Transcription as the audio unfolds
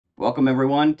Welcome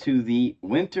everyone to the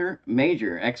Winter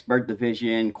Major Expert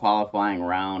Division qualifying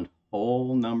round,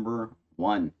 hole number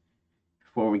 1.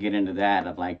 Before we get into that,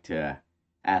 I'd like to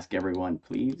ask everyone,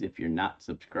 please, if you're not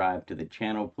subscribed to the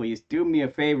channel, please do me a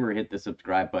favor, hit the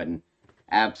subscribe button.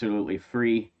 Absolutely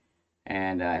free,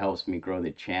 and helps me grow the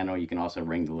channel. You can also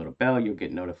ring the little bell. You'll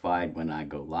get notified when I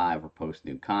go live or post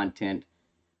new content.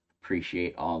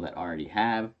 Appreciate all that already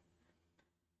have.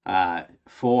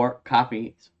 4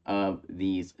 copies of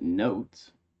these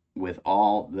notes with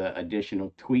all the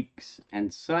additional tweaks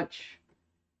and such.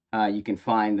 You can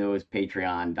find those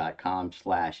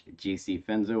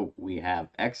patreon.com/gcfinzo. We have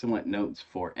excellent notes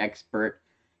for expert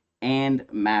and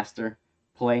master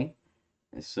play.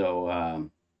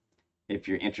 So if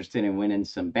you're interested in winning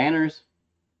some banners,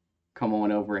 come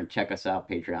on over and check us out,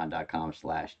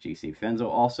 patreon.com/gcfinzo.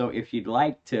 Also, if you'd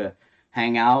like to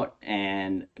hang out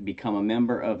and become a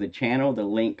member of the channel, the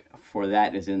link for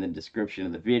that is in the description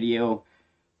of the video.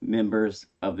 Members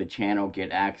of the channel get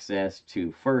access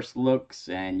to first looks,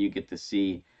 and you get to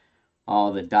see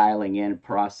all the dialing in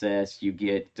process. You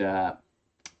get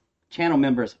channel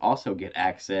members also get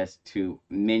access to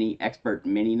expert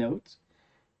mini notes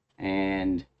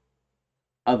and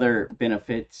other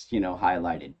benefits,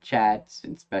 highlighted chats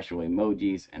and special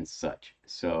emojis and such.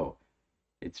 So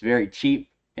it's very cheap.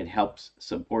 It helps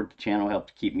support the channel,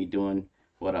 helps keep me doing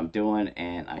what I'm doing,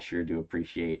 and I sure do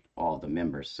appreciate all the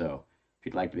members. So if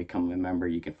you'd like to become a member,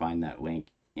 you can find that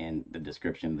link in the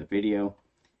description of the video.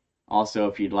 Also,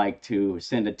 if you'd like to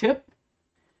send a tip,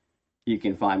 you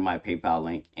can find my PayPal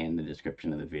link in the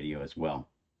description of the video as well.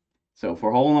 So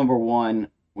for hole number 1,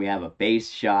 we have a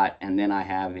base shot, and then I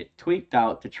have it tweaked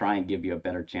out to try and give you a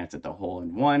better chance at the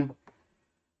hole-in-one.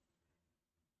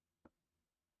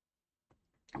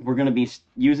 We're going to be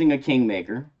using a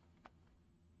Kingmaker,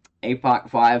 APOC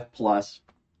 5 plus.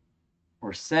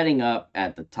 We're setting up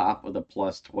at the top of the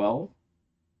plus 12.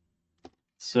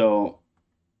 So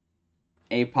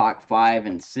APOC 5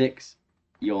 and 6,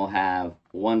 you'll have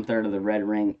 1/3 of the red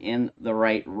ring in the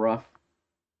right rough.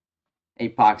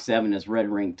 APOC 7 is red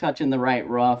ring touching the right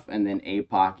rough, and then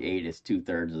APOC 8 is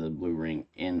 2/3 of the blue ring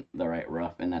in the right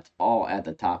rough, and that's all at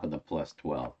the top of the plus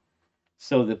 12.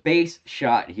 So the base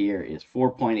shot here is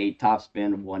 4.8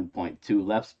 topspin, 1.2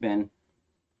 left spin.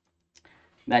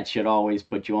 That should always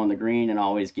put you on the green and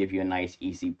always give you a nice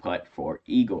easy putt for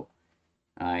eagle.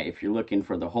 If you're looking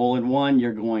for the hole-in-one,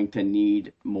 you're going to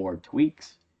need more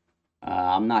tweaks.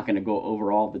 I'm not going to go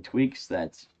over all the tweaks.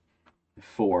 That's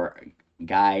for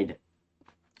guide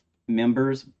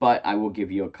members, but I will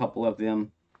give you a couple of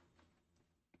them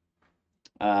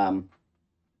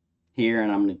here,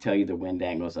 and I'm going to tell you the wind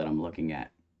angles that I'm looking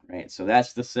at. Right, so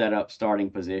that's the setup,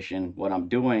 starting position. What I'm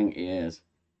doing is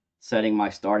setting my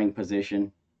starting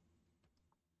position.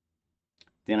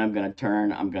 Then I'm going to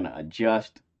turn, I'm going to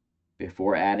adjust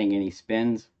before adding any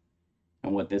spins.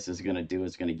 And what this is going to do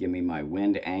is going to give me my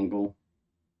wind angle.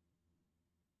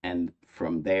 And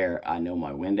from there, I know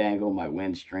my wind angle, my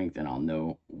wind strength, and I'll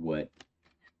know what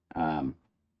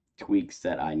tweaks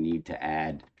that I need to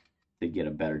add to get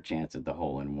a better chance at the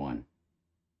hole-in-one.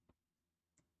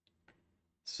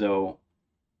 So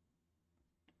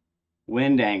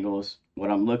wind angles,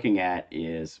 what I'm looking at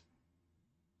is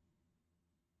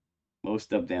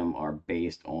most of them are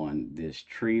based on this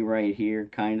tree right here,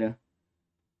 kind of.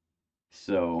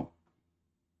 So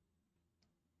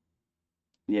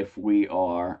if we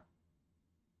are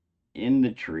in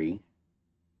the tree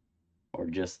or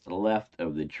just left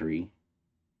of the tree,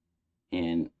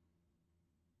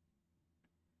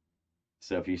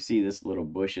 so if you see this little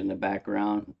bush in the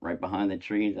background right behind the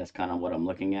tree, that's kind of what I'm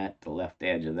looking at, the left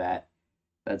edge of that.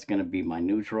 That's going to be my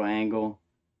neutral angle.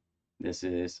 This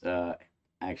is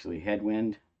actually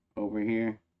headwind over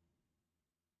here,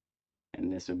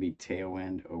 and this would be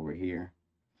tailwind over here.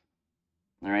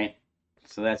 All right,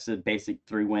 so that's the basic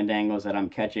 3 wind angles that I'm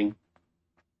catching.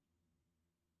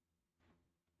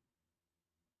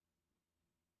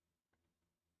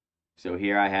 So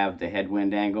here I have the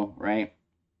headwind angle, right?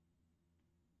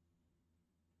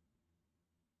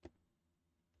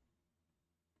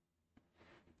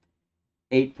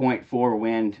 .4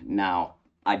 wind. Now,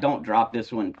 I don't drop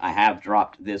this one. I have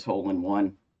dropped this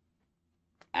hole-in-one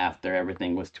after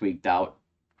everything was tweaked out.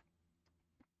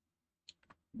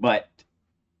 But,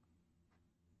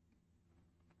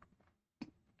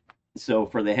 so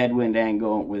for the headwind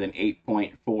angle with an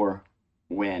 8.4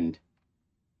 wind,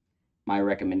 my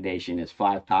recommendation is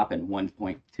 5 top and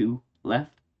 1.2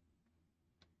 left.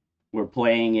 We're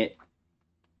playing it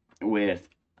with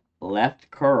left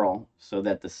curl so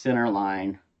that the center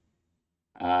line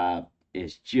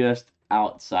is just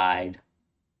outside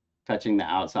touching the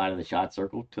outside of the shot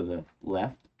circle to the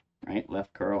left, right?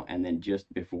 Left curl, and then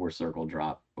just before circle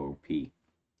drop, OP.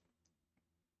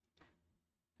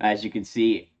 As you can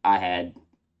see, I had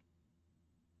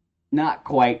not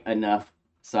quite enough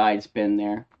side spin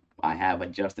there. I have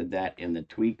adjusted that in the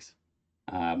tweaks.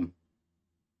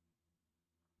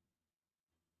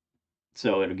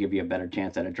 So it'll give you a better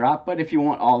chance at a drop. But if you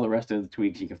want all the rest of the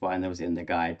tweaks, you can find those in the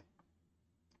guide.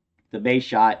 The base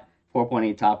shot,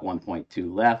 4.8 top,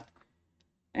 1.2 left,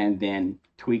 and then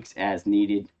tweaks as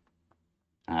needed.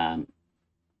 To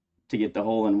get the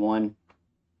hole in one,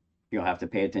 you'll have to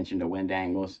pay attention to wind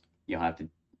angles. You'll have to,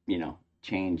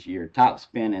 change your top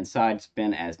spin and side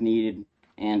spin as needed,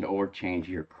 and or change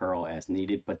your curl as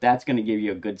needed. But that's going to give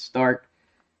you a good start.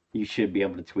 You should be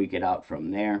able to tweak it out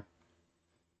from there.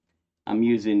 I'm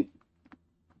using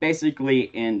basically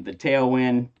in the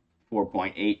tailwind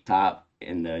 4.8 top,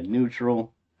 in the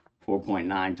neutral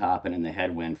 4.9 top, and in the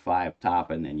headwind 5 top,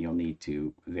 and then you'll need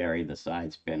to vary the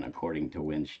side spin according to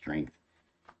wind strength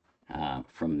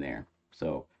from there.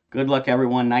 So good luck,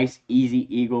 everyone. Nice easy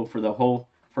eagle for the whole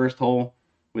first hole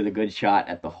with a good shot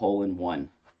at the hole in one.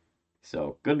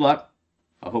 So good luck.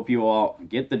 I hope you all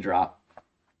get the drop,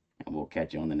 and we'll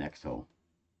catch you on the next hole.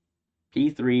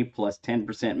 P3 plus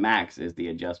 10% max is the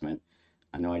adjustment.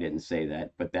 I know I didn't say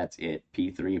that, but that's it.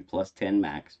 P3 plus 10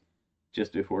 max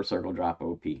just before circle drop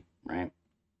OP, right?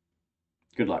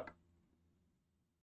 Good luck.